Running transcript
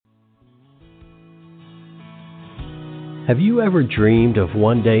Have you ever dreamed of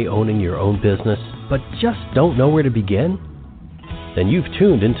one day owning your own business, but just don't know where to begin? Then you've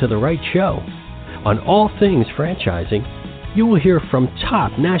tuned into the right show. On All Things Franchising, you will hear from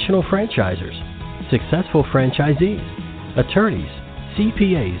top national franchisers, successful franchisees, attorneys,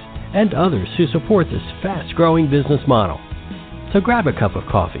 CPAs, and others who support this fast-growing business model. So grab a cup of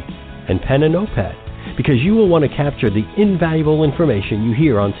coffee and pen and notepad, because you will want to capture the invaluable information you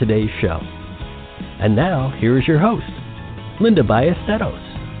hear on today's show. And now, here is your host, Linda Ballesteros.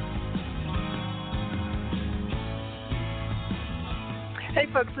 Hey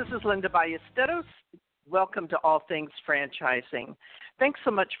folks, this is Linda Ballesteros. Welcome to All Things Franchising. Thanks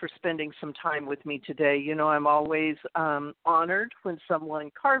so much for spending some time with me today. You know, I'm always honored when someone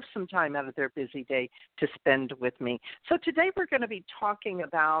carves some time out of their busy day to spend with me. So today we're going to be talking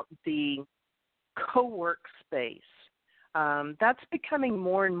about the co-work space. That's becoming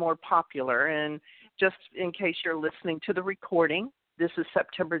more and more popular, and just in case you're listening to the recording, this is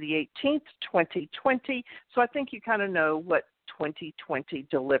September the 18th, 2020, so I think you kind of know what 2020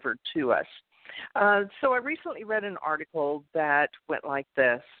 delivered to us. So I recently read an article that went like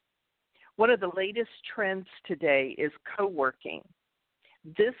this. One of the latest trends today is co-working.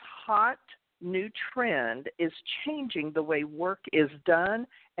 This hot new trend is changing the way work is done,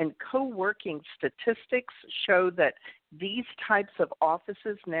 and co-working statistics show that these types of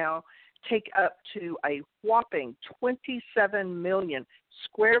offices now take up to a whopping 27 million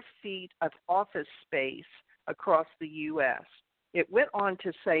square feet of office space across the U.S. It went on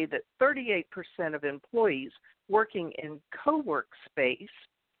to say that 38% of employees working in co-work space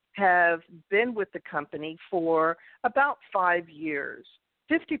have been with the company for about 5 years.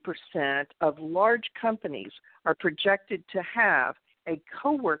 50% of large companies are projected to have a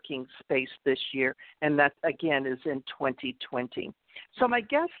co-working space this year, and that, again, is in 2020. So my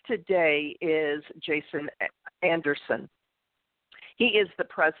guest today is Jason Anderson. He is the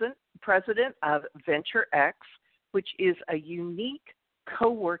president of Venture X, which is a unique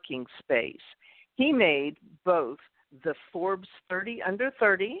co-working space. He made both the Forbes 30 Under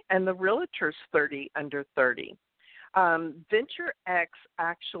 30 and the Realtor's 30 Under 30. Venture X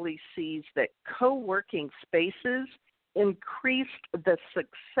actually sees that co-working spaces increased the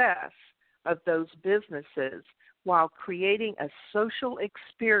success of those businesses while creating a social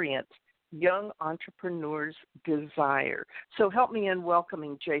experience young entrepreneurs desire. So help me in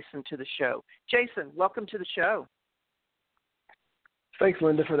welcoming Jason to the show. Jason, welcome to the show. Thanks,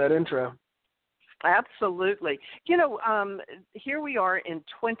 Linda, for that intro. Absolutely. You know, here we are in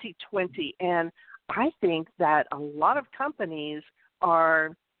 2020, and I think that a lot of companies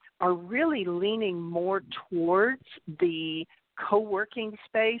are really leaning more towards the co-working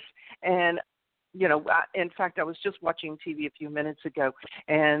space. And, you know, in fact, I was just watching TV a few minutes ago,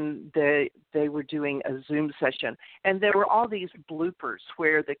 and they were doing a Zoom session, and there were all these bloopers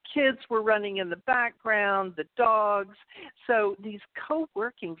where the kids were running in the background, the dogs. So these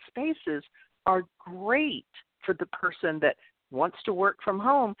co-working spaces are great for the person that wants to work from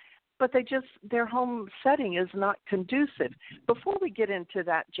home, but their home setting is not conducive. Before we get into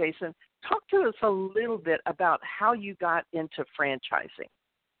that, Jason, talk to us a little bit about how you got into franchising.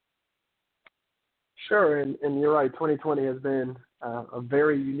 Sure, and you're right, 2020 has been a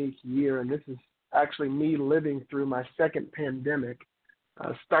very unique year, and this is actually me living through my second pandemic,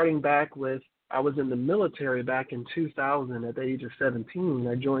 starting back with, I was in the military back in 2000 at the age of 17.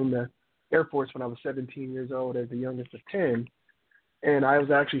 I joined the Air Force when I was 17 years old as the youngest of 10. And I was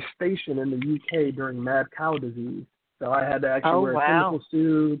actually stationed in the UK during mad cow disease. So I had to actually wear chemical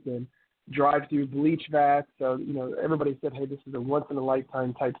suits and drive through bleach vats. So, you know, everybody said, hey, this is a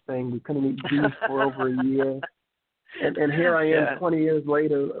once-in-a-lifetime type thing. We couldn't eat beef for over a year. And here I am 20 years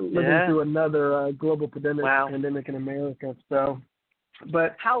later living through another global pandemic in America. So,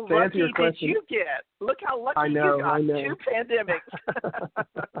 but how to lucky your question, did you get? Look how lucky you got. 2 pandemics.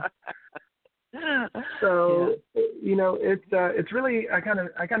 So, you know, it's really, I kind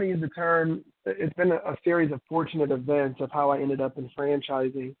of use the term, it's been a series of fortunate events of how I ended up in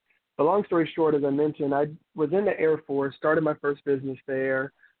franchising. But long story short, as I mentioned, I was in the Air Force, started my first business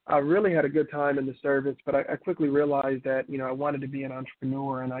there. I really had a good time in the service, but I quickly realized that, you know, I wanted to be an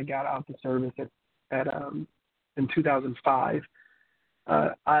entrepreneur, and I got out the service in 2005.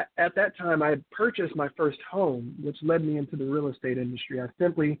 At that time, I had purchased my first home, which led me into the real estate industry. I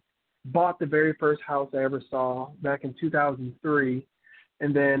simply bought the very first house I ever saw back in 2003,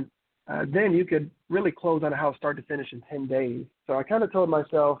 and then you could really close on a house start to finish in 10 days. So I kind of told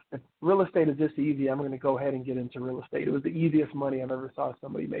myself, if real estate is this easy, I'm going to go ahead and get into real estate. It was the easiest money I've ever saw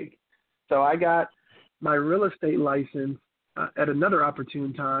somebody make. So I got my real estate license at another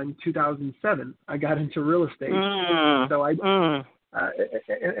opportune time, 2007, I got into real estate. So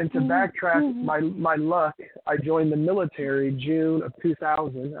and to backtrack my luck, I joined the military June of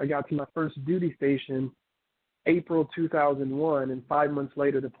 2000. I got to my first duty station April 2001, and 5 months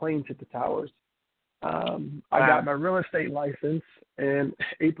later, the planes hit the towers. I got my real estate license in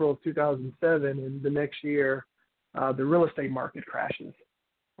April of 2007, and the next year, the real estate market crashes.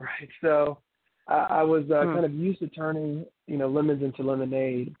 Right, so I was kind of used to turning, lemons into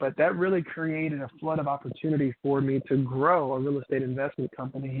lemonade, but that really created a flood of opportunity for me to grow a real estate investment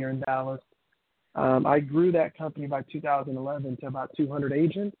company here in Dallas. I grew that company by 2011 to about 200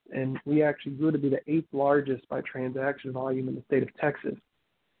 agents, and we actually grew to be the 8th largest by transaction volume in the state of Texas.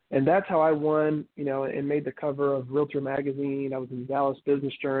 And that's how I won, and made the cover of Realtor magazine. I was in the Dallas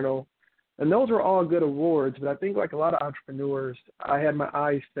Business Journal. And those were all good awards, but I think like a lot of entrepreneurs, I had my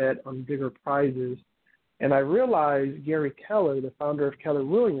eyes set on bigger prizes. And I realized Gary Keller, the founder of Keller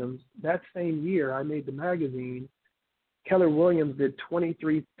Williams, that same year I made the magazine, Keller Williams did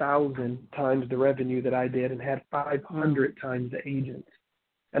 23,000 times the revenue that I did and had 500 times the agents.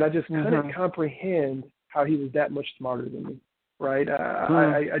 And I just couldn't comprehend how he was that much smarter than me, right?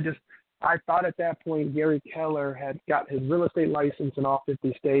 I thought at that point Gary Keller had got his real estate license in all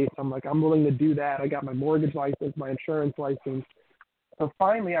 50 states. I'm like, I'm willing to do that. I got my mortgage license, my insurance license. So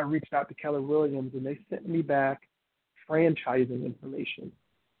finally I reached out to Keller Williams, and they sent me back franchising information.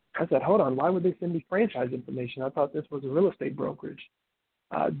 I said, hold on, why would they send me franchise information? I thought this was a real estate brokerage.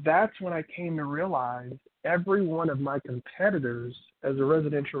 That's when I came to realize every one of my competitors as a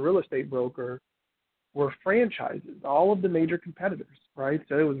residential real estate broker were franchises, all of the major competitors, right?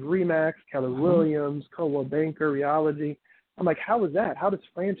 So it was RE/MAX, Keller Williams, Coldwell Banker, Realty. I'm like, how is that? How does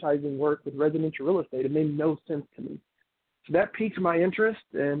franchising work with residential real estate? It made no sense to me. So that piqued my interest,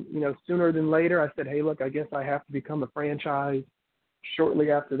 and, sooner than later, I said, hey, look, I guess I have to become a franchise.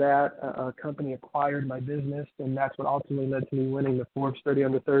 Shortly after that, a company acquired my business, and that's what ultimately led to me winning the Forbes 30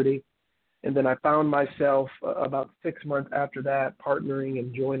 Under 30. And then I found myself about 6 months after that partnering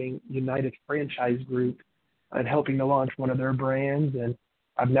and joining United Franchise Group and helping to launch one of their brands. And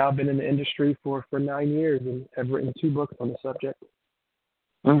I've now been in the industry for 9 years and have written 2 books on the subject.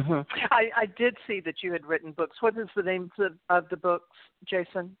 I did see that you had written books. What is the name of the books,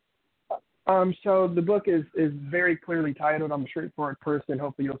 Jason? So the book is very clearly titled. I'm a straightforward person.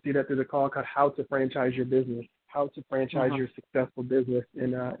 Hopefully you'll see that through the call, called How to Franchise Your Business. How to franchise your successful business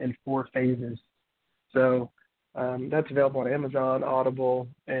in 4 phases. So that's available on Amazon, Audible,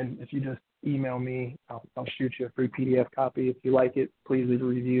 and if you just email me, I'll shoot you a free PDF copy. If you like it, please leave a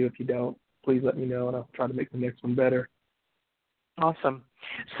review. If you don't, please let me know, and I'll try to make the next one better. Awesome.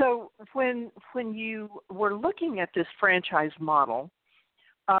 So when you were looking at this franchise model,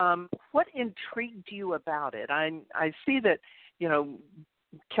 what intrigued you about it? I see that,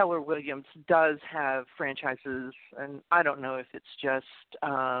 Keller Williams does have franchises, and I don't know if it's just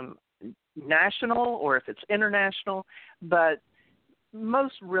national or if it's international, but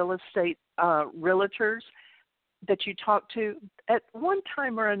most real estate realtors that you talk to, at one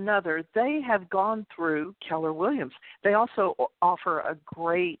time or another, they have gone through Keller Williams. They also offer a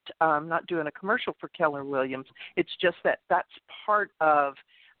great, not doing a commercial for Keller Williams, it's just that's part of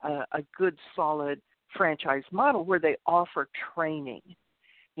a good, solid franchise model where they offer training.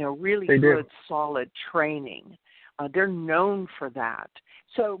 Really good, solid training. They're known for that.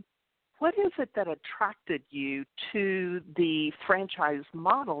 So what is it that attracted you to the franchise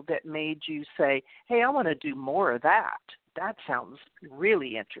model that made you say, hey, I want to do more of that? That sounds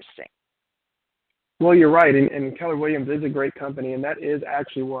really interesting. Well, you're right, and Keller Williams is a great company, and that is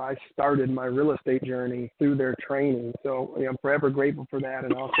actually where I started my real estate journey, through their training. So I'm forever grateful for that,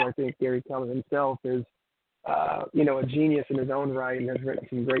 and also I think Gary Keller himself is a genius in his own right and has written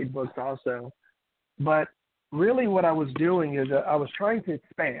some great books also. But really what I was doing is I was trying to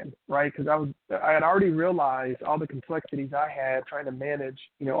expand, right? Because I had already realized all the complexities I had trying to manage,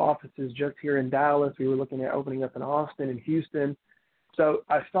 offices just here in Dallas. We were looking at opening up in Austin and Houston. So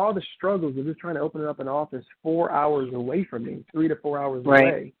I saw the struggles of just trying to open up an office 4 hours away from me, 3 to 4 hours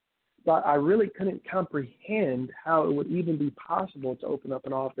away. But I really couldn't comprehend how it would even be possible to open up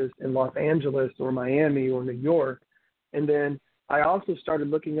an office in Los Angeles or Miami or New York. And then I also started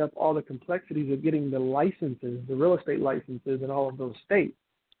looking up all the complexities of getting the licenses, the real estate licenses in all of those states.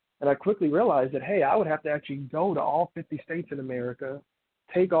 And I quickly realized that, hey, I would have to actually go to all 50 states in America,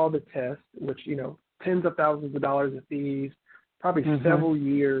 take all the tests, which, tens of thousands of dollars of fees, probably several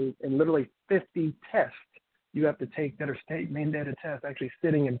years, and literally 50 tests you have to take that are state mandated tests, actually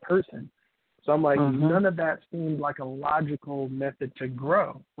sitting in person. So I'm like, Mm-hmm. none of that seemed like a logical method to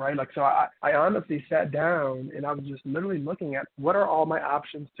grow, right? Like, so I honestly sat down and I was just literally looking at what are all my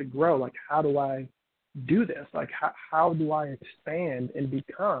options to grow? Like, how do I do this? Like, how do I expand and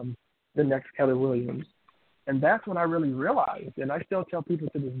become the next Keller Williams? And that's when I really realized, and I still tell people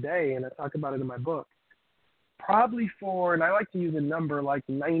to this day, and I talk about it in my book, probably for, and I like to use a number like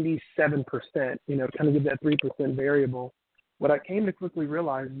 97%, you know, kind of give that 3% variable. What I came to quickly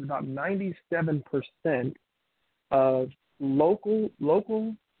realize is about 97% of local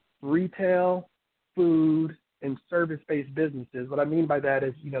retail, food, and service-based businesses. What I mean by that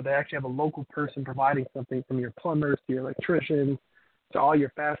is, you know, they actually have a local person providing something, from your plumbers to your electricians to all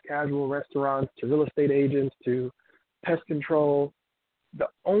your fast casual restaurants to real estate agents to pest control. The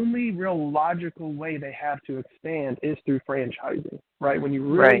only real logical way they have to expand is through franchising, right? When you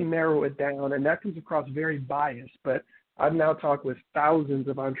really narrow it down, and that comes across very biased, but I've now talked with thousands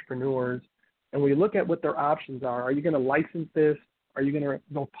of entrepreneurs, and we look at what their options are. Are you going to license this? Are you going to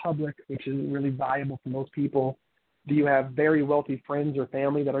go public, which is really valuable for most people? Do you have very wealthy friends or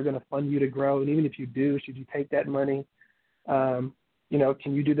family that are going to fund you to grow? And even if you do, should you take that money? You know,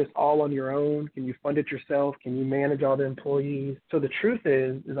 can you do this all on your own? Can you fund it yourself? Can you manage all the employees? So the truth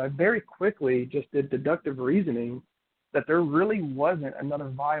is I very quickly just did deductive reasoning that there really wasn't another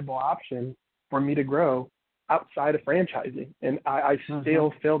viable option for me to grow outside of franchising. And I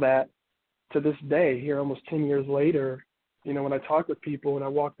still feel that to this day, here almost 10 years later. You know, when I talk with people and I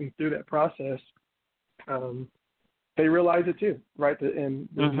walk them through that process, they realize it too, right? And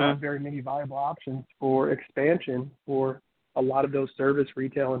there's not very many viable options for expansion for a lot of those service,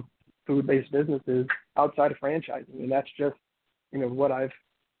 retail, and food-based businesses outside of franchising. And that's just, you know, what I've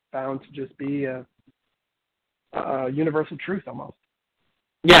found to just be a universal truth almost.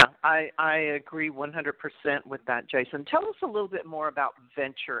 Yeah, I agree 100% with that, Jason. Tell us a little bit more about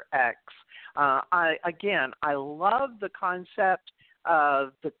Venture X. I love the concept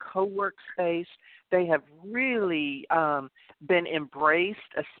of the co-work space. They have really been embraced,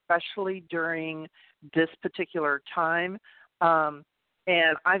 especially during this particular time.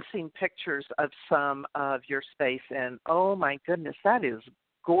 And I've seen pictures of some of your space, and oh my goodness, that is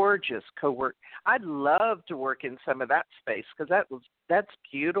gorgeous co-work. I'd love to work in some of that space because that's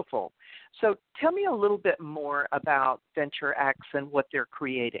beautiful. So tell me a little bit more about Venture X and what they're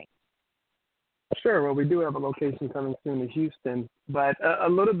creating. Sure. Well, we do have a location coming soon to Houston, but a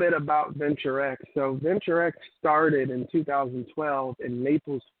little bit about Venture X. So Venture X started in 2012 in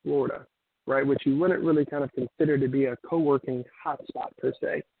Naples, Florida, right, which you wouldn't really kind of consider to be a co-working hotspot per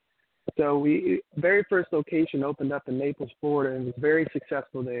se. So we very first location opened up in Naples, Florida, and was very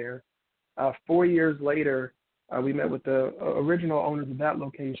successful there. 4 years later, we met with the original owners of that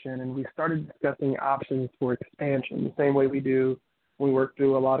location, and we started discussing options for expansion, the same way we do when we work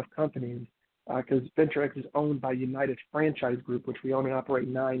through a lot of companies, because Venture X is owned by United Franchise Group, which we own and operate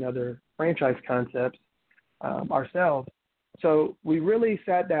 9 other franchise concepts ourselves. So we really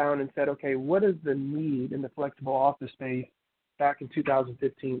sat down and said, okay, what is the need in the flexible office space back in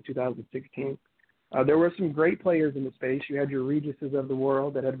 2015, 2016? There were some great players in the space. You had your Regises of the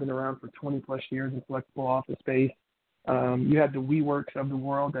world that had been around for 20-plus years in flexible office space. You had the WeWorks of the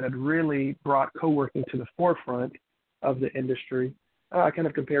world that had really brought co-working to the forefront of the industry. I kind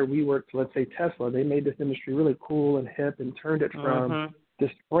of compare WeWork to, let's say, Tesla. They made this industry really cool and hip and turned it from this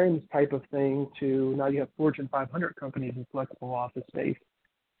fringe type of thing to now you have Fortune 500 companies in flexible office space.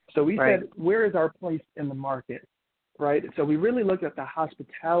 So we said, where is our place in the market, right? So we really looked at the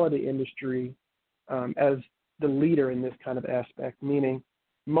hospitality industry as the leader in this kind of aspect, meaning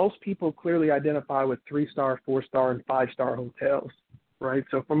most people clearly identify with 3-star, 4-star, and 5-star hotels, right?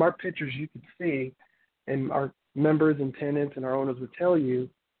 So from our pictures, you can see, and our members and tenants and our owners would tell you,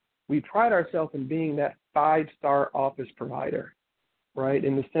 we pride ourselves in being that 5-star office provider, right?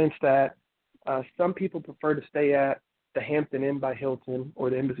 In the sense that some people prefer to stay at the Hampton Inn by Hilton or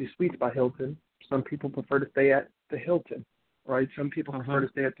the Embassy Suites by Hilton. Some people prefer to stay at the Hilton, right? Some people prefer to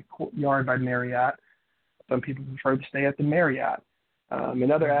stay at the Courtyard by Marriott. Some people prefer to stay at the Marriott.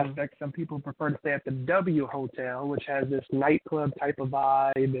 In other aspects, some people prefer to stay at the W Hotel, which has this nightclub type of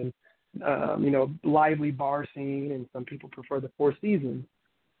vibe and, lively bar scene, and some people prefer the Four Seasons.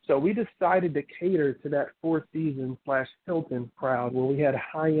 So we decided to cater to that Four Seasons / Hilton crowd where we had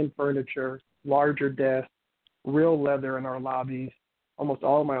high-end furniture, larger desks, real leather in our lobbies. Almost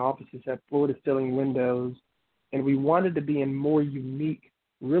all of my offices have floor-to-ceiling windows, and we wanted to be in more unique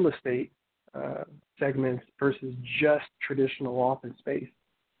real estate segments versus just traditional office space.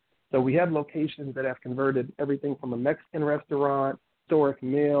 So we have locations that have converted everything from a Mexican restaurant, historic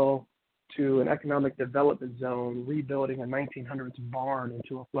mill, to an economic development zone, rebuilding a 1900s barn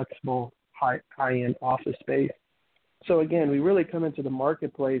into a flexible high-end office space. So again, we really come into the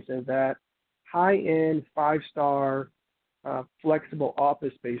marketplace as that high-end, five-star, flexible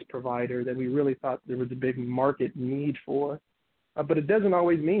office space provider that we really thought there was a big market need for. But it doesn't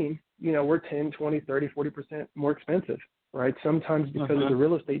always mean, we're 10, 20, 30, 40% more expensive, right? Sometimes because of the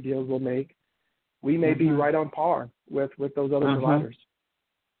real estate deals we'll make, we may be right on par with those other providers.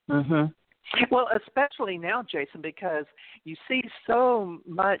 Well, especially now, Jason, because you see so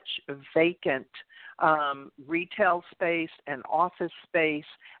much vacant retail space and office space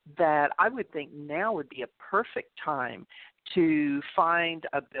that I would think now would be a perfect time to find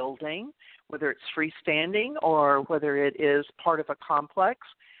a building, whether it's freestanding or whether it is part of a complex,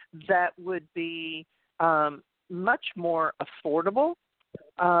 that would be much more affordable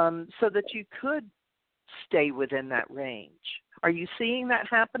so that you could stay within that range. Are you seeing that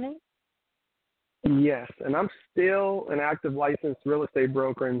happening? Yes, and I'm still an active licensed real estate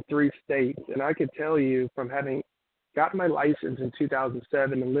broker in 3 states, and I could tell you from having gotten my license in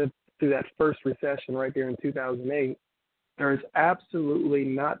 2007 and lived through that first recession right there in 2008, there has absolutely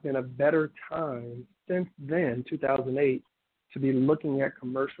not been a better time since then, 2008, to be looking at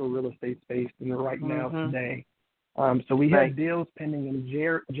commercial real estate space than right now today. So we had deals pending in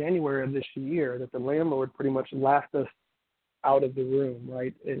January of this year that the landlord pretty much laughed us out of the room,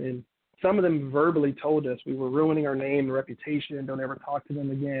 right? And some of them verbally told us we were ruining our name and reputation, don't ever talk to them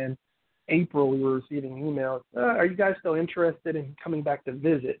again. April, we were receiving emails, are you guys still interested in coming back to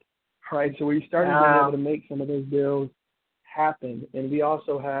visit? Right, so we started being able to make some of those deals happen. And we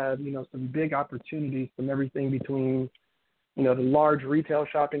also have, some big opportunities from everything between, the large retail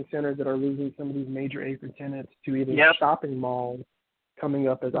shopping centers that are losing some of these major anchor tenants to even shopping malls coming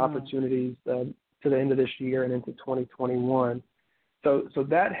up as opportunities to the end of this year and into 2021. So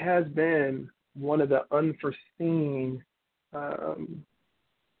that has been one of the unforeseen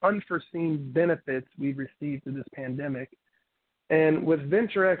benefits we've received through this pandemic. And with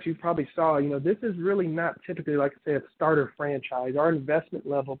VentureX, you probably saw, this is really not typically, like I say, a starter franchise. Our investment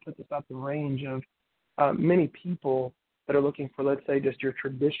level puts us up the range of many people that are looking for, let's say, just your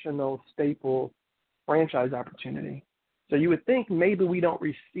traditional staple franchise opportunity. So you would think maybe we don't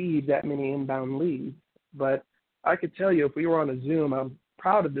receive that many inbound leads, but I could tell you if we were on a Zoom, I'm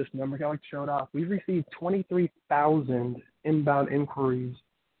proud of this number. I like to show it off. We've received 23,000 inbound inquiries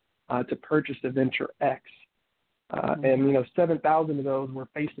to purchase a VentureX. And 7,000 of those were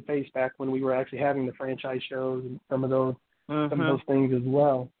face-to-face back when we were actually having the franchise shows and some of those things as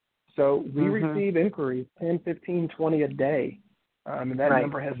well. So we receive inquiries, 10, 15, 20 a day, and that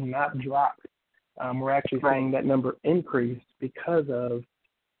number has not dropped. We're actually seeing that number increase because of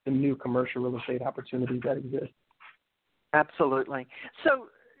the new commercial real estate opportunities that exist. Absolutely. So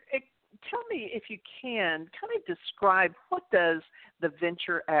tell me, if you can, kind of describe what does the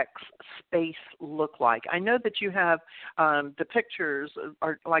VentureX space look like? I know that you have the pictures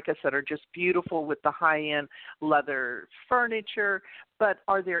are, like I said, are just beautiful with the high-end leather furniture, but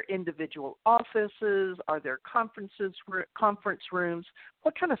are there individual offices? Are there conference rooms?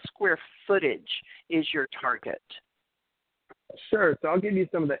 What kind of square footage is your target? Sure. So I'll give you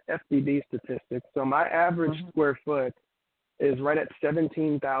some of the FDD statistics. So my average square foot is right at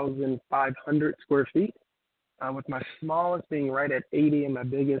 17,500 square feet, with my smallest being right at 80 and my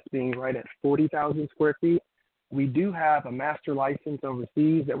biggest being right at 40,000 square feet. We do have a master license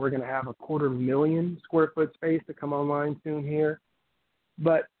overseas that we're going to have a 250,000 square foot space to come online soon here.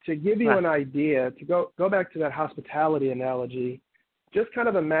 But to give you an idea, to go back to that hospitality analogy, just kind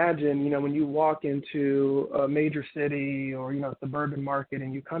of imagine, when you walk into a major city or, suburban market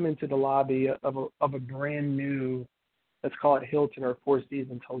and you come into the lobby of a brand new, let's call it Hilton or Four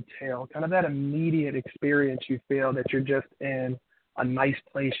Seasons hotel, kind of that immediate experience you feel that you're just in a nice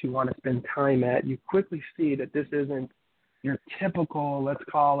place you want to spend time at. You quickly see that this isn't your typical, let's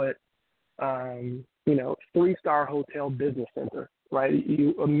call it, 3-star hotel business center, right?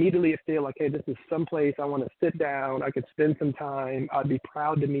 You immediately feel like, hey, this is someplace I want to sit down, I could spend some time, I'd be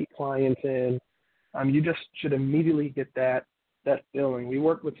proud to meet clients in. You just should immediately get that feeling. We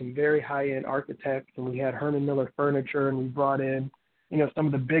worked with some very high-end architects, and we had Herman Miller Furniture, and we brought in, some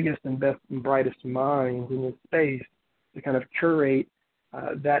of the biggest and best and brightest minds in this space to kind of curate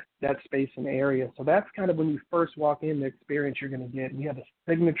that space and area. So that's kind of when you first walk in, the experience you're going to get. We have a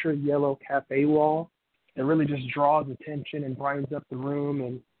signature yellow cafe wall that really just draws attention and brightens up the room.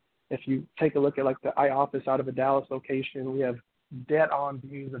 And if you take a look at like the iOffice out of a Dallas location, we have dead-on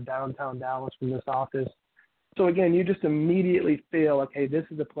views of downtown Dallas from this office. So again, you just immediately feel like, hey, this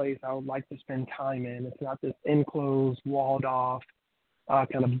is a place I would like to spend time in. It's not this enclosed, walled off,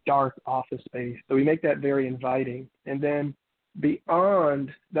 kind of dark office space. So we make that very inviting. And then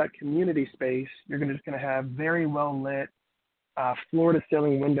Beyond that community space, you're just going to have very well lit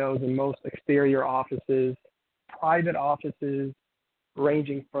floor-to-ceiling windows in most exterior offices, private offices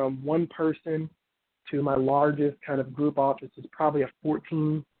ranging from one person to my largest kind of group office is probably a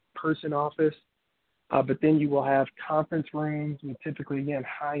 14-person office. But then you will have conference rooms with typically, again,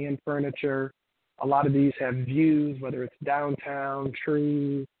 high-end furniture. A lot of these have views, whether it's downtown,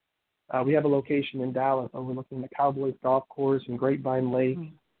 trees. We have a location in Dallas overlooking the Cowboys golf course and Grapevine Lake.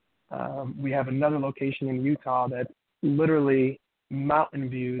 We have another location in Utah that's literally mountain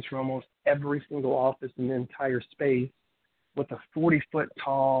views from almost every single office in the entire space with a 40-foot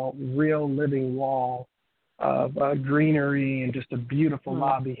tall, real living wall of greenery and just a beautiful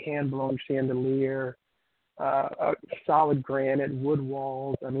lobby, hand-blown chandelier, solid granite, wood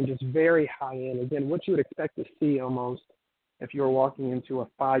walls. I mean, just very high-end. Again, what you would expect to see almost if you were walking into a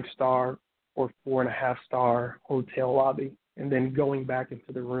 5-star or 4.5-star hotel lobby and then going back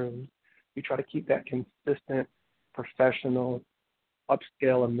into the rooms. We try to keep that consistent, professional,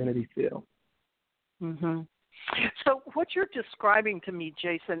 upscale amenity feel. Mm-hmm. So what you're describing to me,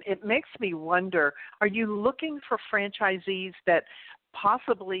 Jason, it makes me wonder, are you looking for franchisees that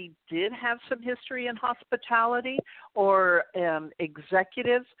possibly did have some history in hospitality or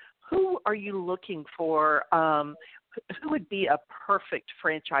executives? Who are you looking for? Who would be a perfect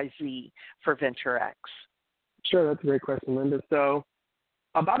franchisee for Venture X? Sure, that's a great question, Linda. So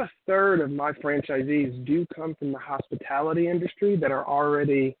about a third of my franchisees do come from the hospitality industry that are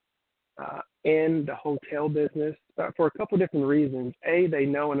already in the hotel business for a couple different reasons. A, they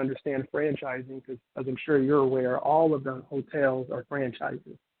know and understand franchising because, as I'm sure you're aware, all of the hotels are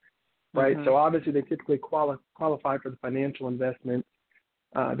franchises, right? So obviously they typically qualify for the financial investment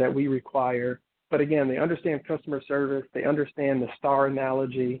that we require. But again, they understand customer service. They understand the star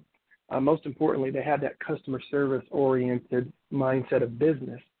analogy. Most importantly, they have that customer service-oriented mindset of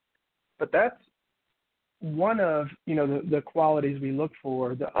business. But that's one of, the qualities we look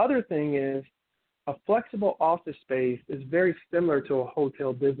for. The other thing is a flexible office space is very similar to a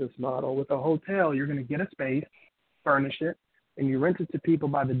hotel business model. With a hotel, you're going to get a space, furnish it, and you rent it to people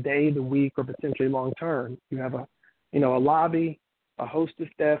by the day, the week, or potentially long term. You have a lobby, a hostess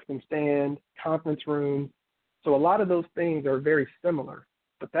desk and stand, conference room. So a lot of those things are very similar.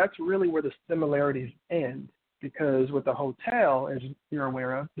 But that's really where the similarities end, because with a hotel, as you're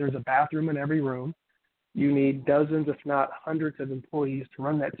aware of, there's a bathroom in every room. You need dozens, if not hundreds of employees to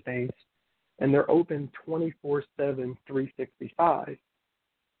run that space, and they're open 24/7, 365,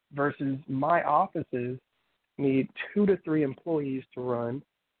 versus my offices need 2 to 3 employees to run.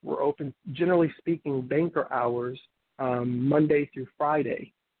 We're open, generally speaking, banker hours, Monday through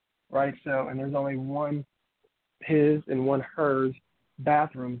Friday, right? So, and there's only one his and one hers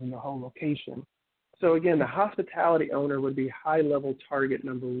bathrooms in the whole location. So again, the hospitality owner would be high-level target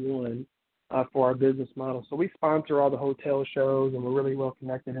number one for our business model. So we sponsor all the hotel shows, and we're really well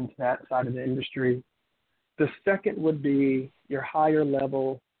connected into that side of the industry. The second would be your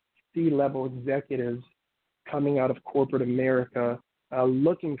higher-level, C-level executives coming out of corporate America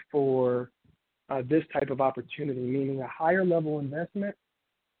looking for this type of opportunity, meaning a higher-level investment,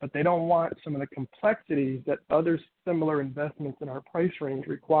 but they don't want some of the complexities that other similar investments in our price range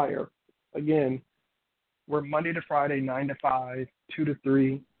require. Again, we're Monday to Friday, 9 to 5, 2 to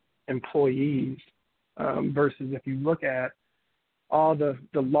 3 employees, versus if you look at all the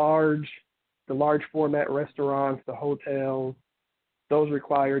large format restaurants, the hotels, those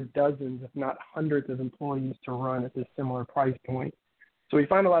require dozens, if not hundreds of employees to run at this similar price point. So we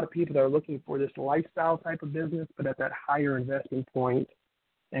find a lot of people that are looking for this lifestyle type of business, but at that higher investment point,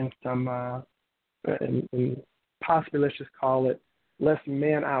 and some, and possibly let's just call it less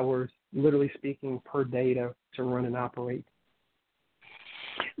man hours, literally speaking, per day to run and operate.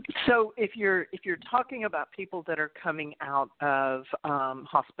 So if you're talking about people that are coming out of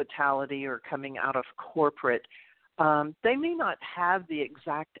hospitality or coming out of corporate, they may not have the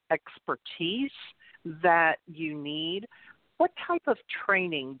exact expertise that you need. What type of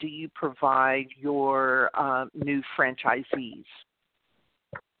training do you provide your new franchisees?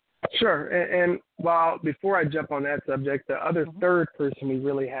 Sure. And while before I jump on that subject, the other third person we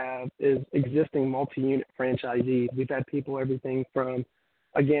really have is existing multi-unit franchisees. We've had people everything from,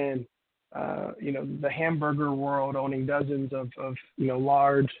 again, the hamburger world, owning dozens of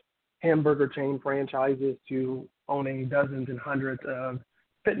large hamburger chain franchises, to owning dozens and hundreds of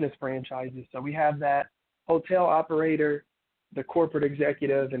fitness franchises. So we have that hotel operator, the corporate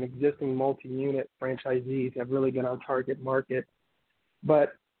executive, and existing multi-unit franchisees have really been our target market.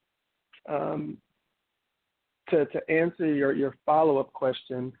 But to answer your follow-up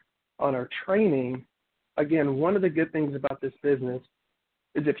question on our training, again, one of the good things about this business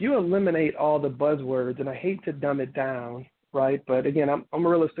is if you eliminate all the buzzwords, and I hate to dumb it down, right? But again, I'm a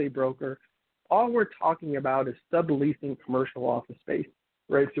real estate broker. All we're talking about is subleasing commercial office space,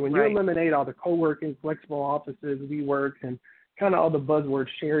 right? So when you eliminate all the co-working, flexible offices, WeWork, and kind of all the buzzwords,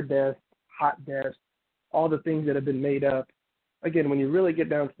 shared desk, hot desk, all the things that have been made up, again, when you really get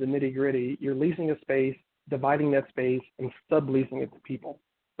down to the nitty-gritty, you're leasing a space, dividing that space, and subleasing it to people,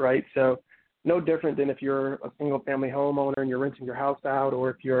 right? So no different than if you're a single-family homeowner and you're renting your house out, or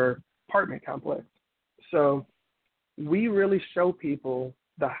if you're apartment complex. So we really show people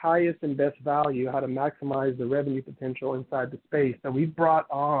the highest and best value, how to maximize the revenue potential inside the space. So we've brought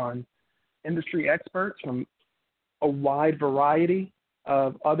on industry experts from a wide variety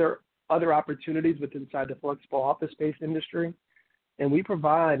of other opportunities within inside the flexible office space industry, and we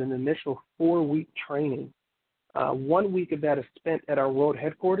provide an initial 4-week training. 1 week of that is spent at our world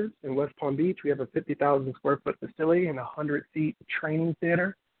headquarters in West Palm Beach. We have a 50,000 square foot facility and a 100-seat training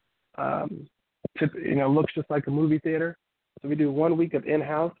theater. Looks just like a movie theater. So we do 1 week of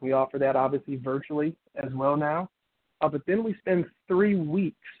in-house. We offer that obviously virtually as well now. But then we spend 3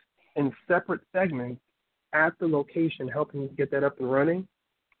 weeks in separate segments at the location helping get that up and running.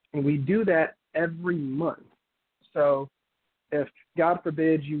 And we do that every month. So if, God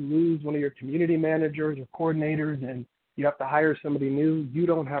forbid, you lose one of your community managers or coordinators and you have to hire somebody new, you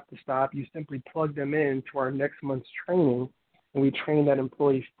don't have to stop. You simply plug them in to our next month's training, and we train that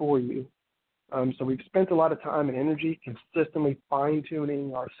employee for you. So we've spent a lot of time and energy consistently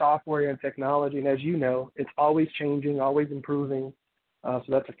fine-tuning our software and technology. And as you know, it's always changing, always improving. So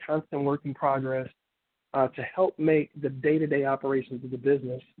that's a constant work in progress to help make the day-to-day operations of the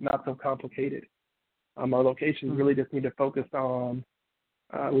business not so complicated. Our locations really just need to focus on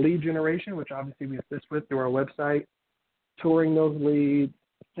lead generation, which obviously we assist with through our website, touring those leads,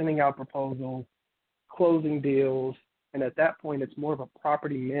 sending out proposals, closing deals. And at that point, it's more of a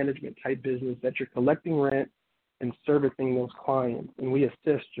property management type business that you're collecting rent and servicing those clients. And we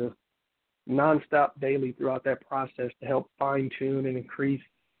assist just nonstop daily throughout that process to help fine-tune and increase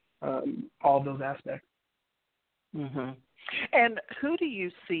all of those aspects. Mm-hmm. And who do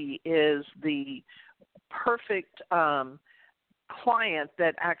you see is the perfect client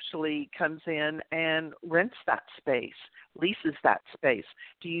that actually comes in and rents that space, leases that space?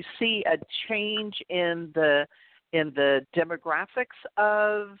 Do you see a change in the demographics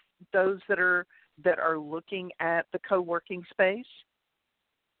of those that are looking at the co-working space?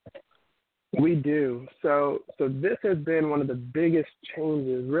 We do. So this has been one of the biggest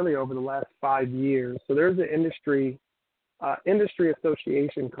changes really over the last 5 years. So there's an industry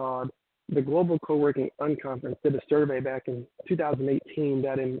association called the Global Co-working Unconference did a survey back in 2018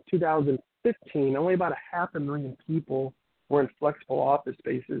 that in 2015, only about 500,000 people were in flexible office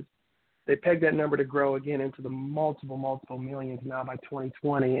spaces. They pegged that number to grow again into the multiple millions now by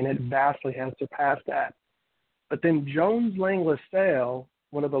 2020, and it vastly has surpassed that. But then Jones Lang LaSalle,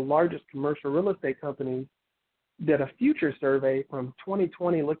 one of the largest commercial real estate companies, did a future survey from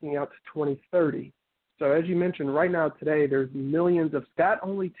 2020 looking out to 2030. So as you mentioned, right now today, there's millions of, that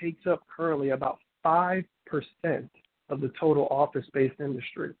only takes up currently about 5% of the total office space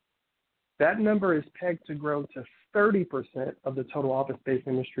industry. That number is pegged to grow to 30% of the total office space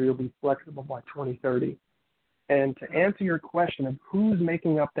industry will be flexible by 2030. And to answer your question of who's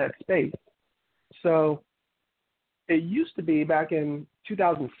making up that space, so it used to be back in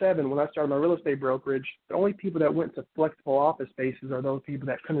 2007 when I started my real estate brokerage, the only people that went to flexible office spaces are those people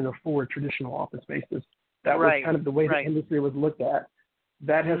that couldn't afford traditional office spaces. That was kind of the way the industry was looked at.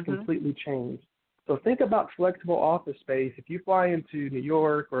 That has completely changed. So think about flexible office space. If you fly into New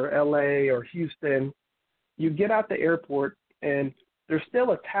York or LA or Houston, you get out the airport and there's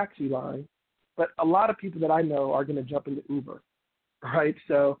still a taxi line, but a lot of people that I know are going to jump into Uber, right?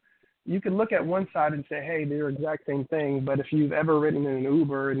 So you can look at one side and say, hey, they're the exact same thing. But if you've ever ridden in an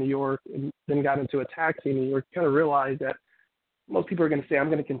Uber in New York and then got into a taxi in New York, you kind of realize that most people are going to say, I'm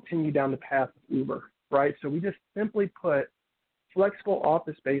going to continue down the path of Uber, right? So we just simply put flexible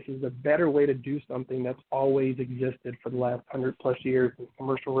office space is a better way to do something that's always existed for the last 100+ years since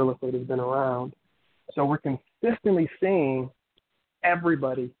commercial real estate has been around. So we're consistently seeing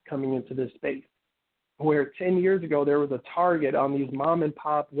everybody coming into this space. Where 10 years ago there was a target on these mom and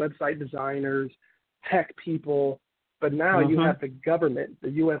pop website designers, tech people, but now you have the government,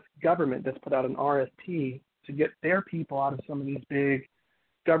 the U.S. government that's put out an RFP to get their people out of some of these big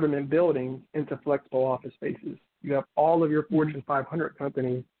government buildings into flexible office spaces. You have all of your Fortune 500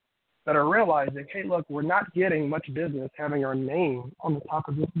 companies that are realizing, hey, look, we're not getting much business having our name on the top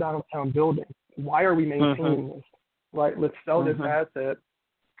of this downtown building. Why are we maintaining this? Right? Let's sell this asset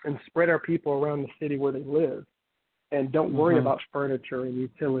and spread our people around the city where they live and don't worry about furniture and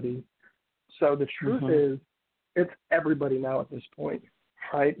utilities. So the truth is, it's everybody now at this point,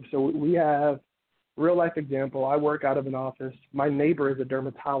 right? So we have real life example. I work out of an office. My neighbor is a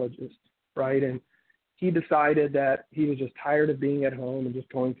dermatologist, right? And he decided that he was just tired of being at home and just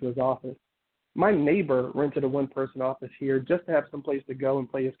going to his office. My neighbor rented a one-person office here just to have some place to go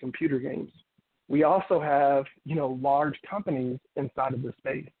and play his computer games. We also have, large companies inside of the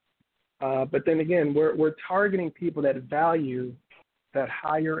space. But then again, we're targeting people that value that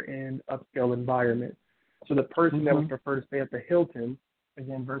higher-end upscale environment. So the person that would prefer to stay at the Hilton,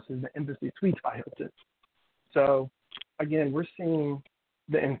 again, versus the Embassy Suites by Hilton. So, again, we're seeing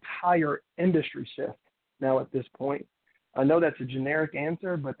the entire industry shift now at this point. I know that's a generic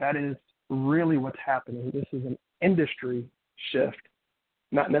answer, but that is really what's happening. This is an industry shift,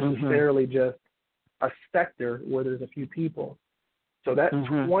 not necessarily just a sector where there's a few people. So that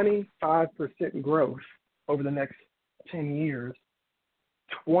 25% growth over the next 10 years,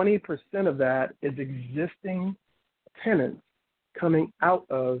 20% of that is existing tenants coming out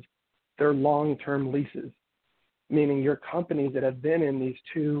of their long-term leases, meaning your companies that have been in these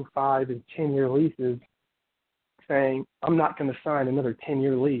 2, 5, and 10-year leases saying, I'm not going to sign another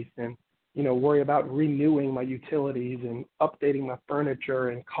 10-year lease and, worry about renewing my utilities and updating my furniture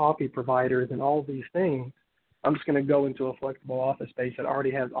and coffee providers and all these things. I'm just going to go into a flexible office space that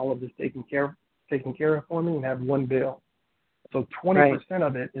already has all of this taken care of for me and have one bill. So 20%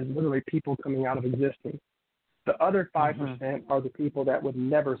 of it is literally people coming out of existing. The other 5% are the people that would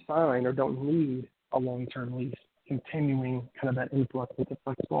never sign or don't need a long-term lease, continuing kind of that influx into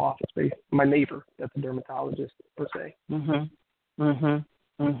flexible office space. My neighbor, that's a dermatologist per se.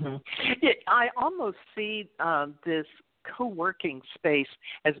 Yeah, I almost see this co-working space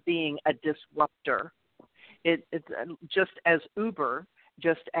as being a disruptor. It's just as Uber,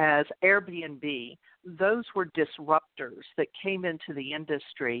 just as Airbnb, those were disruptors that came into the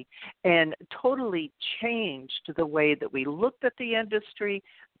industry and totally changed the way that we looked at the industry,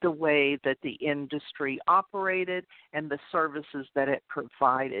 the way that the industry operated, and the services that it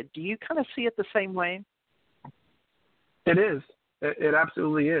provided. Do you kind of see it the same way? It is. It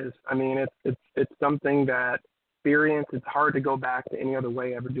absolutely is. I mean, it's something that experience. It's hard to go back to any other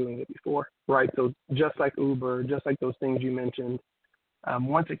way ever doing it before, right? So just like Uber, just like those things you mentioned,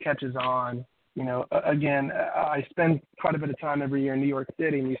 once it catches on, again, I spend quite a bit of time every year in New York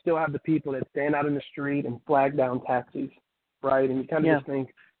City, and you still have the people that stand out in the street and flag down taxis, right? And you kind of just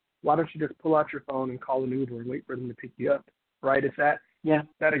think, why don't you just pull out your phone and call an Uber and wait for them to pick you up, right? It's that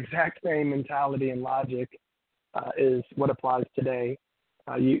exact same mentality and logic is what applies today.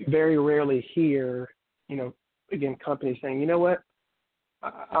 You very rarely hear, again, companies saying, you know what,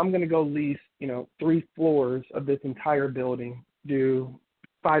 I'm going to go lease, 3 floors of this entire building, do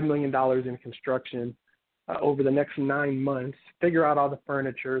 $5 million in construction over the next 9 months, figure out all the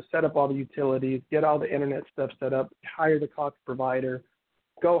furniture, set up all the utilities, get all the internet stuff set up, hire the cost provider,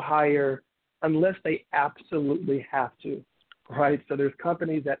 go hire, unless they absolutely have to, right? So there's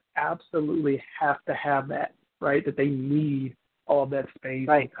companies that absolutely have to have that, right, that they need all of that space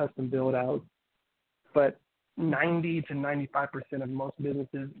and custom build out. But 90 to 95% of most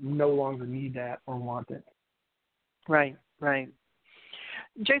businesses no longer need that or want it. Right.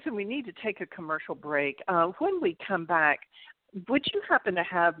 Jason, we need to take a commercial break. When we come back, would you happen to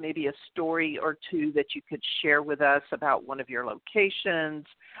have maybe a story or two that you could share with us about one of your locations,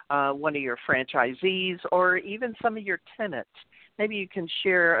 one of your franchisees, or even some of your tenants? Maybe you can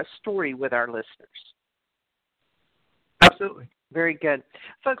share a story with our listeners. Absolutely. Very good.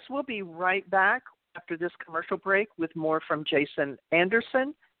 Folks, we'll be right back after this commercial break with more from Jason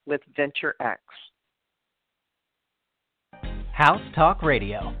Anderson with VentureX. House Talk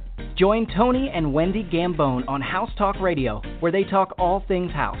Radio. Join Tony and Wendy Gambone on House Talk Radio, where they talk all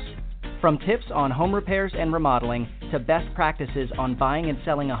things house. From tips on home repairs and remodeling to best practices on buying and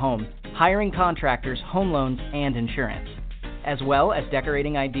selling a home, hiring contractors, home loans, and insurance, as well as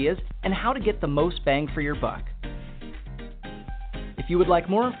decorating ideas and how to get the most bang for your buck. If you would like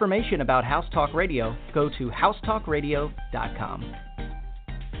more information about House Talk Radio, go to housetalkradio.com.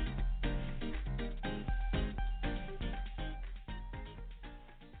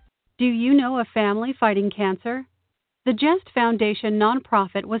 Do you know a family fighting cancer? The Jest Foundation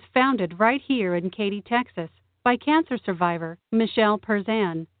nonprofit was founded right here in Katy, Texas, by cancer survivor Michelle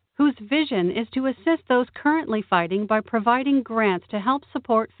Perzan, whose vision is to assist those currently fighting by providing grants to help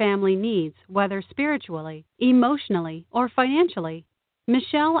support family needs, whether spiritually, emotionally, or financially.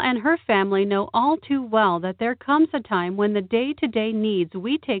 Michelle and her family know all too well that there comes a time when the day-to-day needs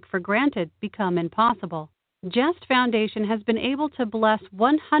we take for granted become impossible. Just Foundation has been able to bless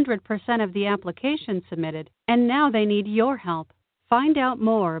 100% of the applications submitted, and now they need your help. Find out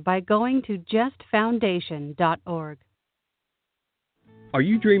more by going to justfoundation.org. Are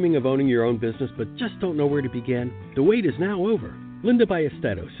you dreaming of owning your own business but just don't know where to begin? The wait is now over. Linda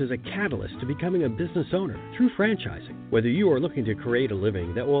Ballesteros is a catalyst to becoming a business owner through franchising. Whether you are looking to create a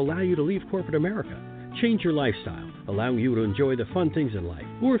living that will allow you to leave corporate America, change your lifestyle, allowing you to enjoy the fun things in life,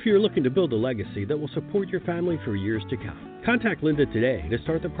 or if you're looking to build a legacy that will support your family for years to come. Contact Linda today to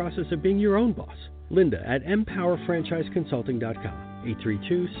start the process of being your own boss. Linda at mpowerfranchiseconsulting.com,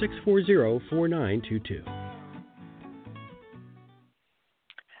 832-640-4922.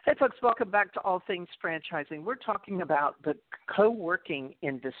 Hey, folks, welcome back to All Things Franchising. We're talking about the co-working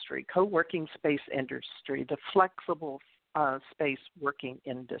industry, co-working space industry, the flexible space working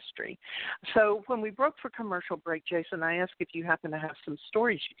industry. So when we broke for commercial break, Jason, I asked if you happen to have some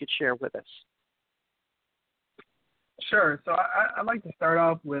stories you could share with us. Sure. So I'd like to start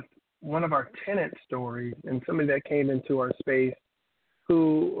off with one of our tenant stories and somebody that came into our space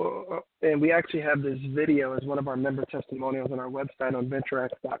who, and we actually have this video as one of our member testimonials on our website on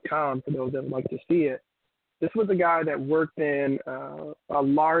venturex.com for those that would like to see it. This was a guy that worked in a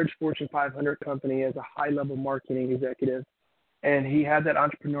large Fortune 500 company as a high-level marketing executive, and he had that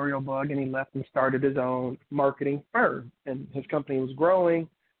entrepreneurial bug, and he left and started his own marketing firm, and his company was growing,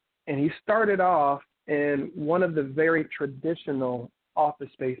 and he started off in one of the very traditional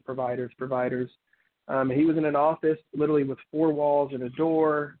office space providers. He was in an office literally with 4 walls and a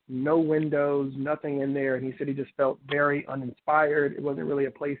door, no windows, nothing in there, and he said he just felt very uninspired. It wasn't really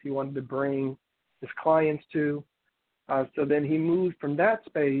a place he wanted to bring his clients to. So then he moved from that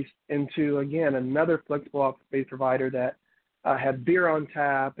space into, again, another flexible office space provider that had beer on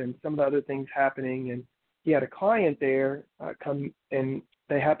tap and some of the other things happening. And he had a client there come, and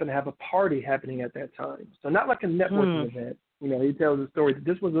they happened to have a party happening at that time. So not like a networking event. You know, he tells the story that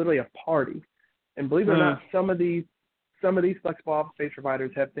this was literally a party. And believe it or not, some of these flexible office space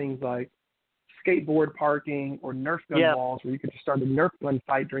providers have things like skateboard parking or Nerf gun walls where you could just start a Nerf gun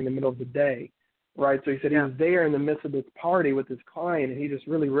fight during the middle of the day. Right, so he said he was there in the midst of this party with his client, and he just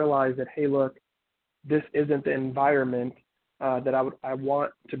really realized that, hey, look, this isn't the environment that I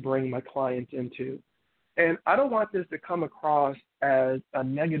want to bring my clients into. And I don't want this to come across as a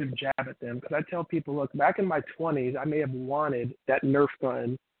negative jab at them, because I tell people, look, back in my 20s, I may have wanted that Nerf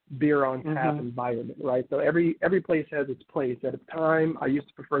gun, beer on tap environment, right? So every place has its place. At a time, I used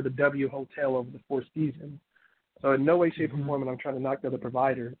to prefer the W Hotel over the Four Seasons. So in no way, shape, or form am I trying to knock the other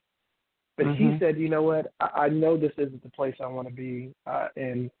provider. But he said, you know what, I know this isn't the place I want to be.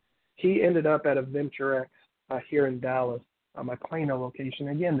 And he ended up at a VentureX here in Dallas, my Plano location.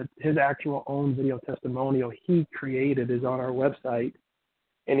 Again, his actual own video testimonial he created is on our website.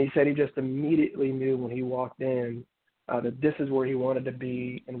 And he said he just immediately knew when he walked in that this is where he wanted to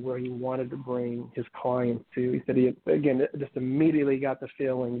be and where he wanted to bring his clients to. He said he, again, just immediately got the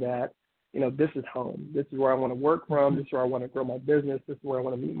feeling that, you know, this is home. This is where I want to work from. This is where I want to grow my business. This is where I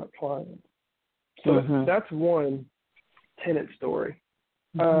want to meet my clients. So that's one tenant story.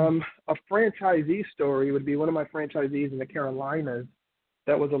 A franchisee story would be one of my franchisees in the Carolinas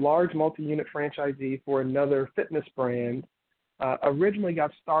that was a large multi-unit franchisee for another fitness brand. Originally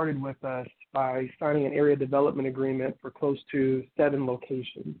got started with us by signing an area development agreement for close to 7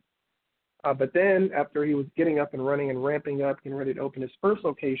 locations. But then after he was getting up and running and ramping up, getting ready to open his first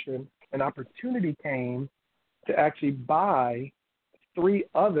location, an opportunity came to actually buy 3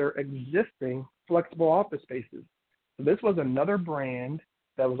 other existing flexible office spaces. So this was another brand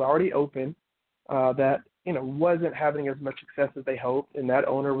that was already open that, you know, wasn't having as much success as they hoped, and that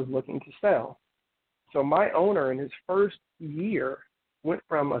owner was looking to sell. So my owner in his first year went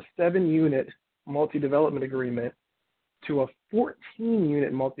from a 7-unit multi-development agreement to a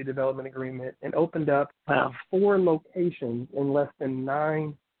 14-unit multi-development agreement and opened up 4 locations in less than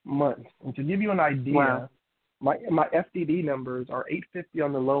 9 months. And to give you an idea, my FDD numbers are $850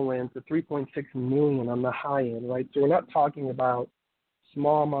 on the low end to $3.6 million on the high end, right? So we're not talking about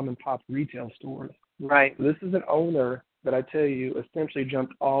small mom-and-pop retail stores. Right. So this is an owner that I tell you essentially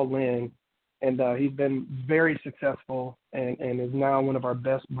jumped all in, and he's been very successful and is now one of our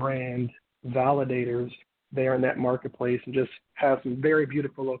best brand validators there in that marketplace, and just have some very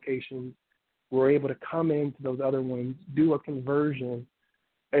beautiful locations. We're able to come into those other ones, do a conversion,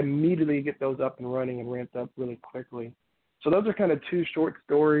 immediately get those up and running and ramped up really quickly. So those are kind of 2 short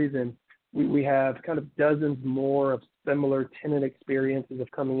stories, and we have kind of dozens more of similar tenant experiences of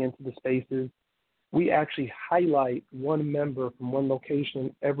coming into the spaces. We actually highlight one member from one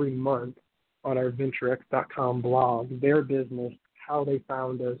location every month on our venturex.com blog, their business, how they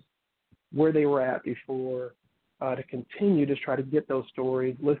found us, where they were at before, to continue to try to get those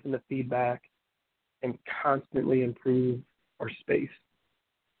stories, listen to feedback, and constantly improve our space.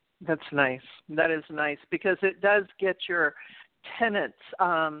 That's nice. That is nice because it does get your tenants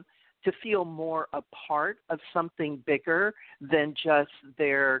to feel more a part of something bigger than just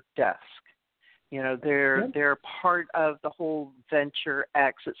their desk. You know, they're part of the whole Venture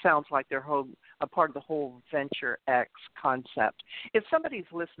X. It sounds like they're a part of the whole Venture X concept. If somebody's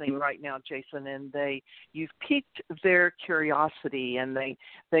listening right now, Jason, and you've piqued their curiosity and they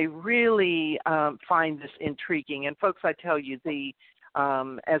really find this intriguing. And folks, I tell you,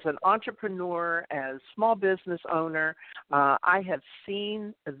 as an entrepreneur, as small business owner, I have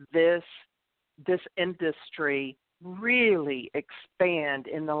seen this industry really expand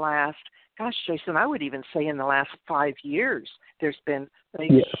in the last, gosh, Jason, I would even say in the last 5 years, there's been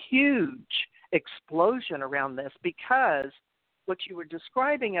a huge explosion around this because what you were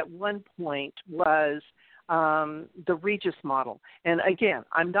describing at one point was the Regis model. And again,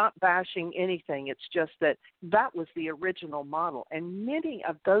 I'm not bashing anything. It's just that was the original model. And many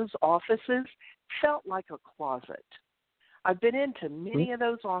of those offices felt like a closet. I've been into many of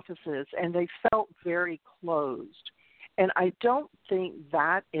those offices, and they felt very closed. And I don't think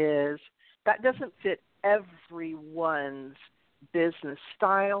that doesn't fit everyone's business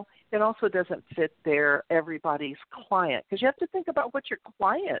style. It also doesn't fit everybody's client, because you have to think about what your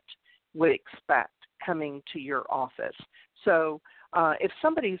client would expect coming to your office. So if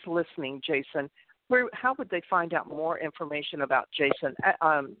somebody's listening, Jason, how would they find out more information about Jason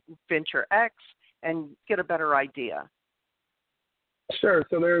Venture X and get a better idea? Sure.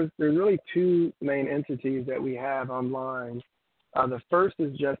 So there's really two main entities that we have online. The first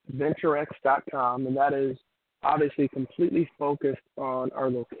is just venturex.com, and that is obviously completely focused on our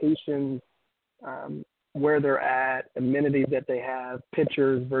locations, where they're at, amenities that they have,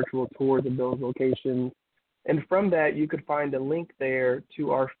 pictures, virtual tours of those locations. And from that, you could find a link there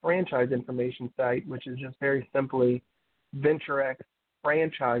to our franchise information site, which is just very simply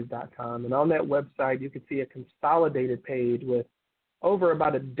venturexfranchise.com. And on that website, you can see a consolidated page with over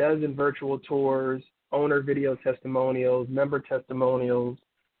about a dozen virtual tours, owner video testimonials, member testimonials.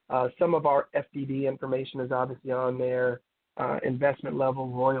 Some of our FDD information is obviously on there, investment level,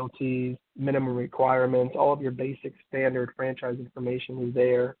 royalties, minimum requirements, all of your basic standard franchise information is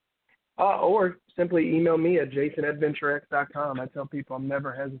there. Or simply email me at jason@venturex.com. I tell people I'm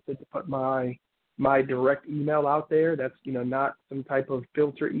never hesitant to put my direct email out there. That's, not some type of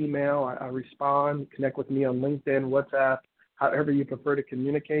filter email. I respond, connect with me on LinkedIn, WhatsApp, however you prefer to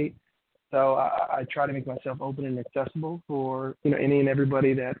communicate. So I try to make myself open and accessible for any and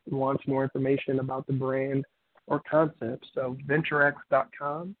everybody that wants more information about the brand or concept. So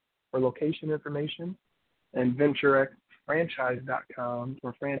venturex.com for location information and venturexfranchise.com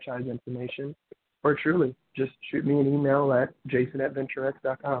for franchise information. Or truly, just shoot me an email at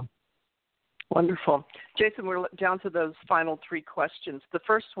jason@venturex.com. Wonderful. Jason, we're down to those final three questions. The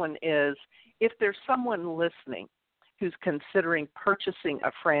first one is, if there's someone listening who's considering purchasing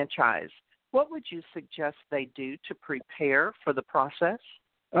a franchise, what would you suggest they do to prepare for the process?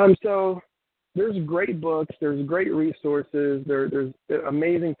 So there's great books, there's great resources, there's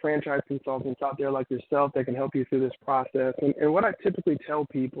amazing franchise consultants out there like yourself that can help you through this process. And what I typically tell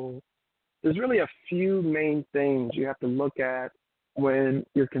people, there's really a few main things you have to look at when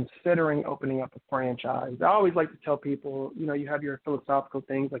you're considering opening up a franchise. I always like to tell people, you have your philosophical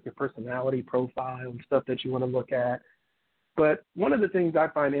things like your personality profile and stuff that you want to look at. But one of the things I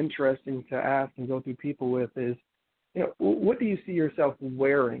find interesting to ask and go through people with is, what do you see yourself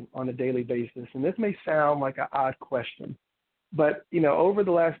wearing on a daily basis? And this may sound like an odd question, but, over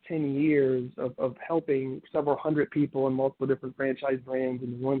the last 10 years of helping several hundred people in multiple different franchise brands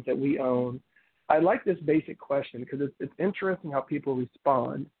and the ones that we own, I like this basic question because it's interesting how people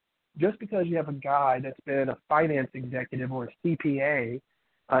respond. Just because you have a guy that's been a finance executive or a CPA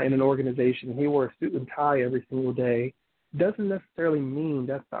in an organization, and he wore a suit and tie every single day, doesn't necessarily mean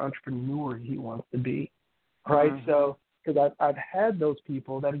that's the entrepreneur he wants to be, right? Mm-hmm. So, because I've had those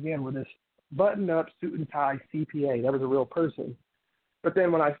people that, again, were this button-up suit and tie CPA. That was a real person. But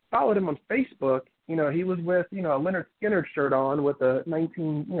then when I followed him on Facebook, he was with, a Leonard Skinner shirt on with a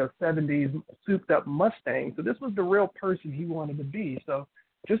 1970s souped-up Mustang. So this was the real person he wanted to be. So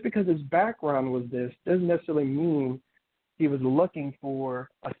just because his background was this doesn't necessarily mean he was looking for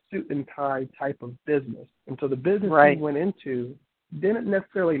a suit and tie type of business. And so the business he went into didn't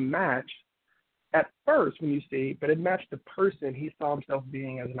necessarily match at first when you see, but it matched the person he saw himself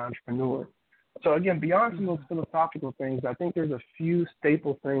being as an entrepreneur. So again, beyond some of those philosophical things, I think there's a few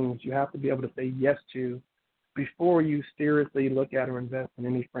staple things you have to be able to say yes to before you seriously look at or invest in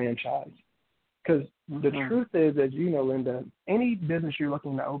any franchise. Because the truth is, as you know, Linda, any business you're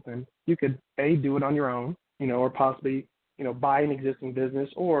looking to open, you could, A, do it on your own, or possibly, buy an existing business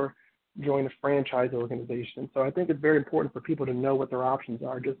or join a franchise organization. So I think it's very important for people to know what their options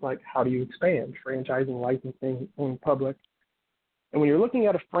are, just like how do you expand, franchising, licensing, going public. And when you're looking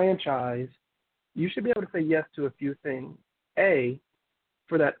at a franchise, you should be able to say yes to a few things. A,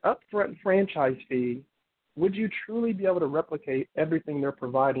 for that upfront franchise fee, would you truly be able to replicate everything they're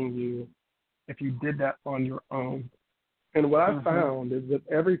providing you if you did that on your own? And what I've found is that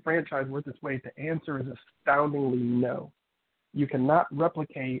every franchise worth its weight, the answer is astoundingly no. You cannot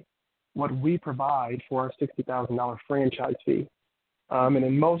replicate what we provide for our $60,000 franchise fee. And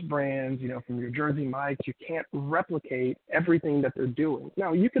in most brands, from your Jersey Mike's, you can't replicate everything that they're doing.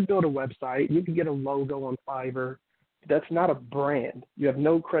 Now, you could build a website, you could get a logo on Fiverr. That's not a brand. You have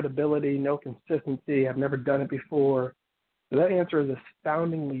no credibility, no consistency. I've never done it before. So that answer is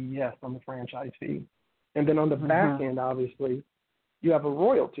astoundingly yes on the franchise fee. And then on the back end, obviously, you have a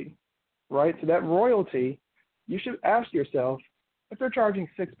royalty, right? So that royalty, you should ask yourself, if they're charging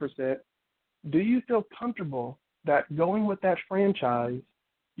 6%, do you feel comfortable that going with that franchise,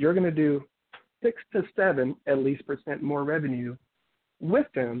 you're going to do 6 to 7 at least % more revenue with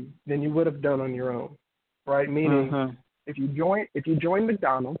them than you would have done on your own, right? Meaning, if you join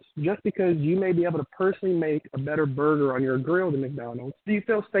McDonald's, just because you may be able to personally make a better burger on your grill than McDonald's, do you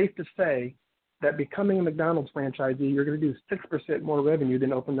feel safe to say that becoming a McDonald's franchisee, you're going to do 6% more revenue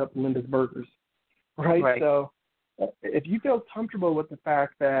than open up Linda's Burgers, right? So if you feel comfortable with the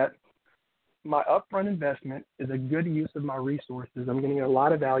fact that my upfront investment is a good use of my resources, I'm getting a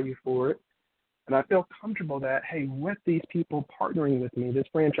lot of value for it, and I feel comfortable that, hey, with these people partnering with me, this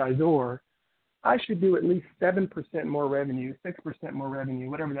franchisor, I should do at least 7% more revenue, 6% more revenue,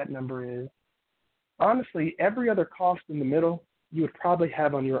 whatever that number is. Honestly, every other cost in the middle you would probably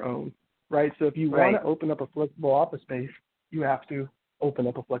have on your own, right? So if you want to open up a flexible office space, you have to open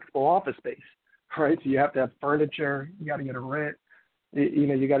up a flexible office space, right? So you have to have furniture, you got to get a rent,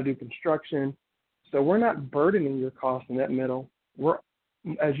 you got to do construction. So we're not burdening your costs in that middle. We're,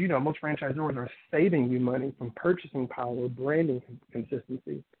 as you know, most franchisors are saving you money from purchasing power, branding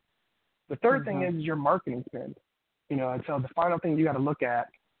consistency. The third thing is your marketing spend. And so the final thing you got to look at,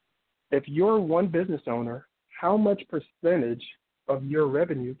 if you're one business owner, how much percentage of your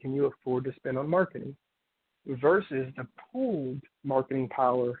revenue can you afford to spend on marketing versus the pooled marketing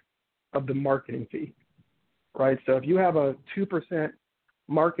power of the marketing fee, right? So if you have a 2%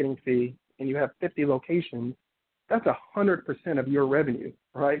 marketing fee and you have 50 locations, that's 100% of your revenue,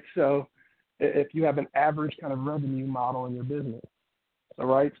 right? So if you have an average kind of revenue model in your business, all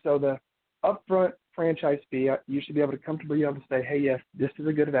right? So the upfront franchise fee, you should be able to comfortably be able to say, hey, yes, this is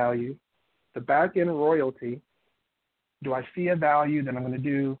a good value. The back end royalty, do I see a value that I'm going to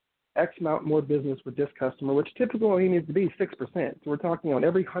do X amount more business with this customer, which typically only needs to be 6%. So we're talking on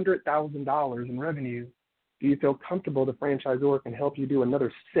every $100,000 in revenue, do you feel comfortable the franchisor can help you do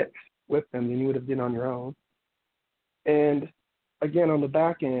another 6 with them than you would have done on your own? And again, on the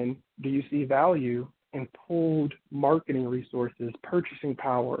back end, do you see value in pooled marketing resources, purchasing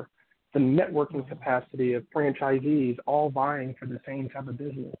power, the networking capacity of franchisees all vying for the same type of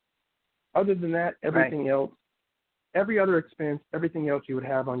business? Other than that, everything else, every other expense, everything else you would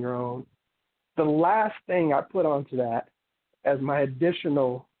have on your own. The last thing I put onto that as my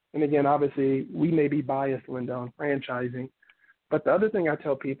additional, and again, obviously, we may be biased, Linda, on franchising, but the other thing I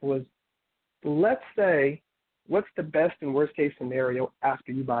tell people is, let's say, what's the best and worst case scenario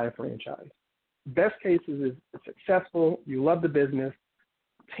after you buy a franchise? Best cases is it's successful, you love the business,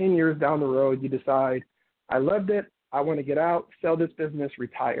 10 years down the road, you decide, I loved it, I want to get out, sell this business,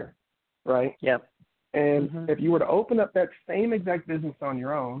 retire, right? Yep. And if you were to open up that same exact business on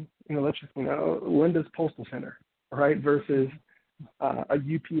your own, let's just, Linda's Postal Center, right, versus a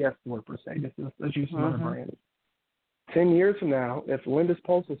UPS store per se. Let's use some other brands. 10 years from now, if Linda's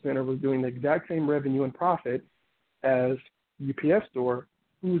Postal Center was doing the exact same revenue and profit as UPS store,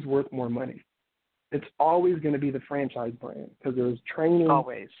 who's worth more money? It's always going to be the franchise brand because there's training.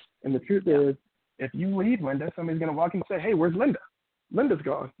 Always. And the truth is, if you leave Linda, somebody's going to walk in and say, hey, where's Linda? Linda's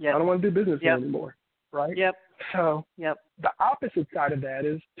gone. I don't want to do business here anymore, right? So the opposite side of that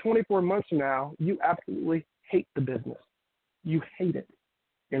is 24 months from now, you absolutely hate the business. You hate it.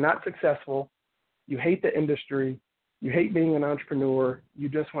 You're not successful. You hate the industry. You hate being an entrepreneur. You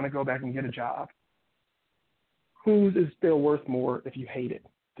just want to go back and get a job. Whose is still worth more if you hate it?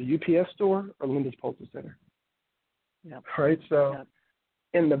 The UPS store or Linda's Postal Center? Right? So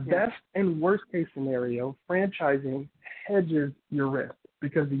in the best and worst case scenario, franchising hedges your risk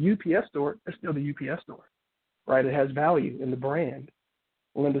because the UPS store is still the UPS store. right? It has value in the brand.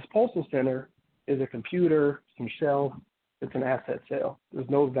 Linda's Postal Center is a computer, some shelf. It's an asset sale. There's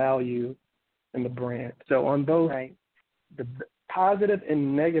no value in the brand. So on both the positive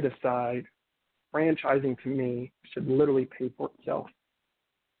and negative side, franchising to me should literally pay for itself.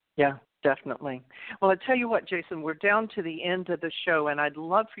 Yeah, definitely. Well, I tell you what, Jason, we're down to the end of the show, and I'd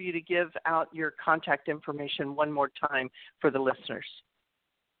love for you to give out your contact information one more time for the listeners.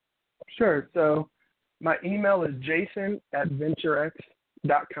 Sure. So my email is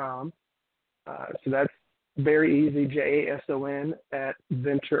jason@venturex.com. So that's very easy,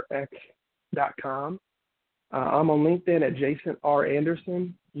 jason@venturex.com. I'm on LinkedIn at Jason R.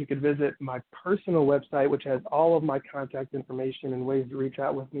 Anderson. You could visit my personal website, which has all of my contact information and ways to reach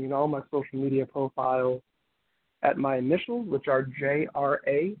out with me, and all my social media profiles at my initials, which are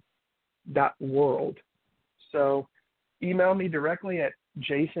jra.world. So email me directly at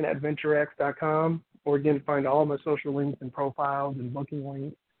jason@venturex.com, or again, find all my social links and profiles and booking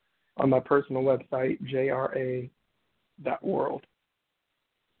links on my personal website, jra.world.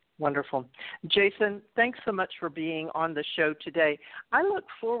 Wonderful. Jason, thanks so much for being on the show today. I look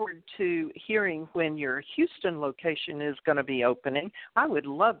forward to hearing when your Houston location is going to be opening. I would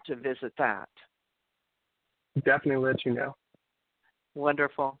love to visit that. Definitely let you know.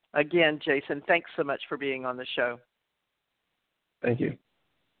 Wonderful. Again, Jason, thanks so much for being on the show. Thank you.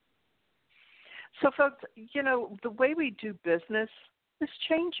 So, folks, the way we do business is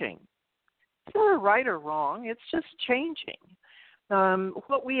changing. It's not right or wrong. It's just changing.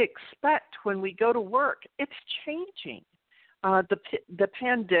 What we expect when we go to work, it's changing. The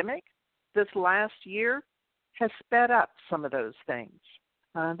pandemic this last year has sped up some of those things.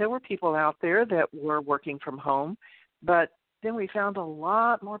 There were people out there that were working from home, but then we found a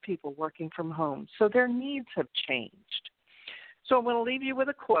lot more people working from home. So their needs have changed. So I'm going to leave you with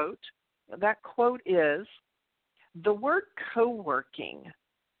a quote. That quote is, "The word coworking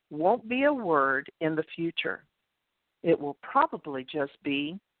won't be a word in the future. It will probably just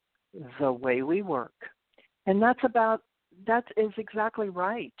be the way we work." And that is exactly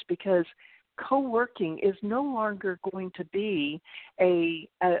right, because co-working is no longer going to be a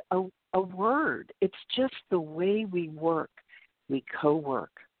word. It's just the way we work. We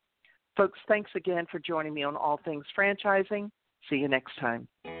co-work. Folks, thanks again for joining me on All Things Franchising. See you next time.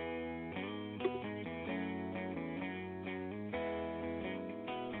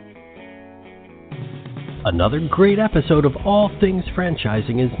 Another great episode of All Things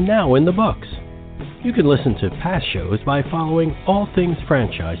Franchising is now in the books. You can listen to past shows by following All Things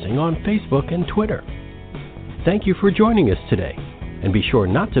Franchising on Facebook and Twitter. Thank you for joining us today, and be sure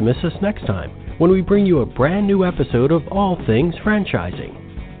not to miss us next time when we bring you a brand new episode of All Things Franchising.